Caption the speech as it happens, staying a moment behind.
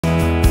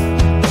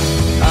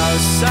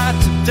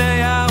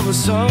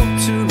was hope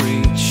to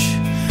reach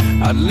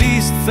at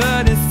least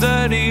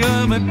 30,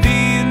 or might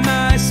be a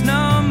nice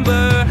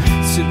number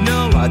to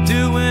know I'm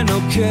doing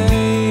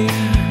okay.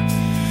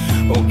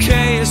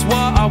 Okay is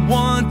what I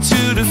want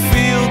you to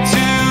feel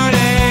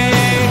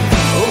today.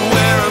 Oh,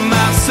 where are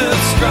my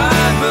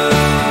subscribers?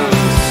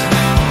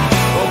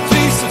 Oh,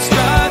 please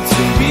subscribe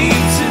to me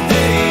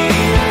today,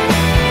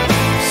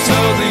 so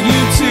the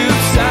YouTube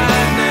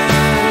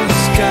sadness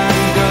can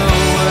go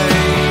away.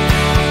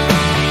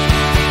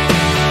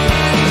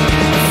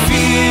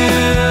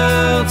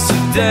 Feel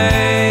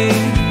today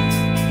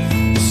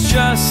is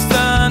just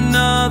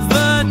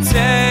another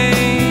day,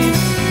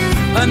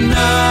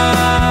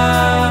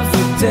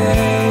 another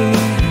day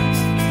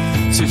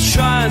to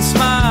try and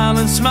smile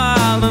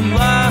and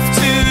laugh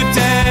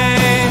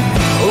today.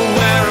 Oh,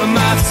 where are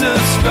my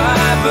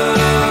subscribers?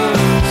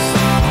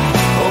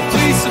 Oh,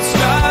 please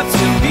subscribe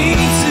to me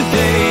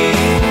today,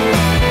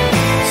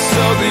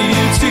 so the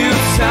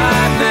YouTube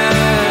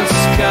sadness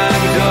can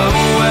go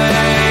away.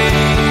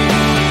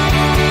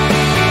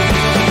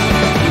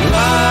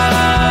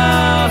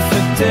 Laugh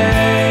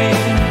today,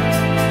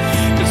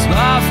 just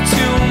laugh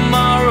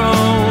tomorrow,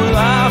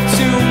 laugh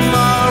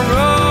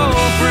tomorrow.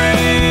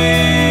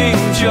 Bring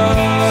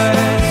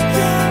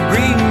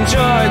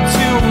joy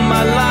to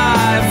my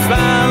life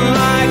and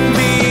like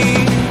me.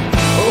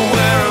 Oh,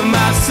 where are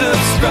my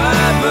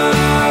subscribers?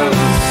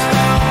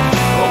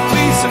 Oh,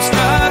 please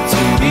subscribe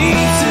to me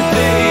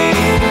today,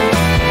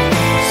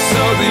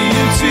 so the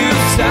YouTube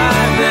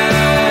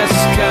sadness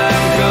can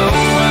go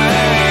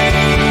away.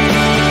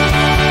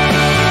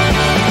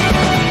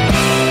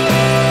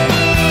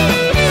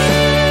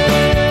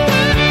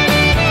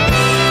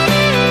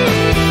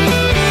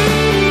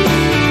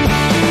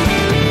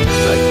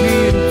 Like me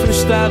and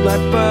push that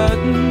like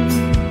button,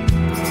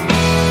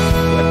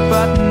 red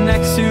button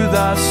next to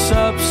the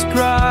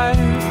subscribe.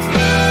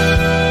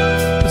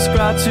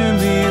 Subscribe to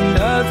me and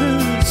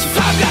others.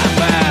 Fuck that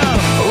well.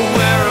 Oh,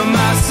 where are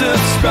my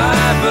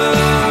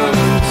subscribers?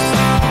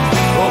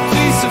 Oh,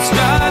 please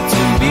subscribe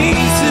to me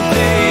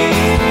today,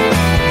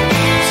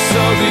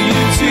 so the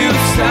YouTube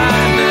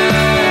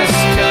sadness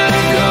can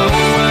go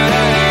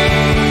away.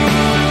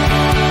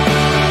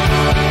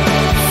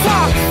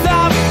 Fuck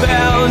that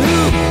bell, who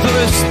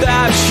pushed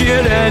that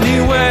shit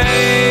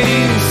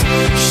anyways?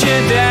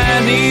 Shit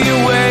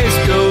anyways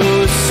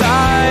goes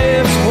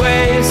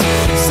sideways.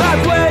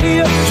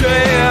 Sideway of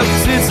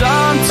drifts is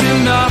onto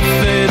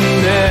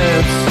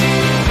nothingness.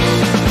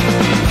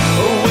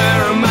 Oh,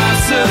 where are my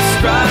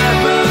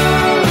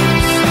subscribers?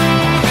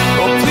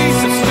 Oh, please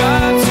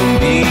subscribe to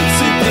me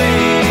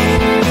today,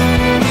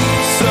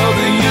 so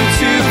the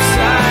YouTube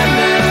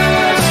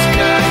sadness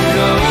can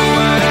go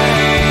away.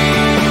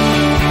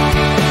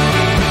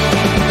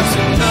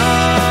 So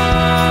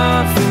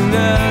nothingness,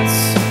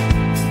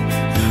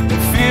 I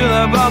feel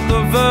about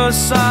the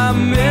verse I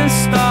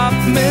missed up.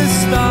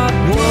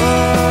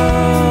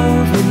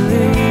 World we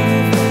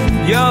live in,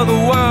 you're the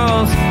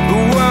world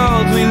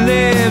we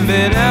live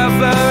in.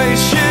 Every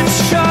shit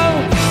show.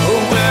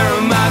 Oh, where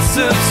are my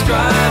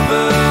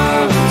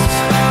subscribers?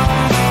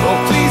 Oh,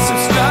 please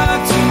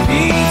subscribe to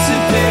me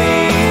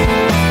today,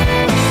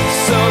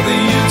 so the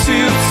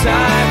YouTube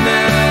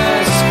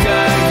sadness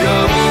can go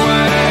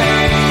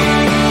away.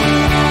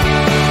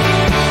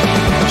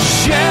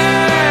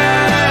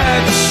 Share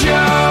the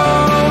show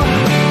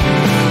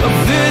of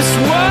this,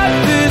 what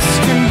this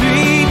can be.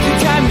 It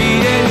can be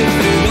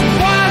anything we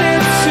want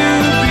it to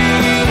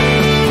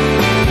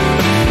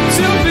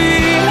be,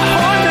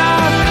 or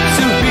not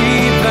to be.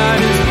 That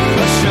is the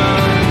question.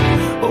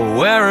 Oh,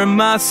 where are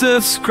my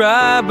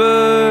subscribers?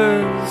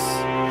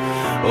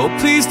 Oh,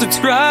 please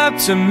subscribe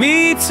to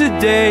me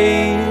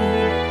today,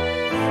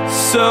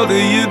 so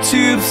the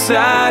YouTube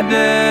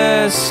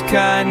sadness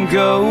can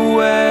go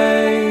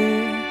away.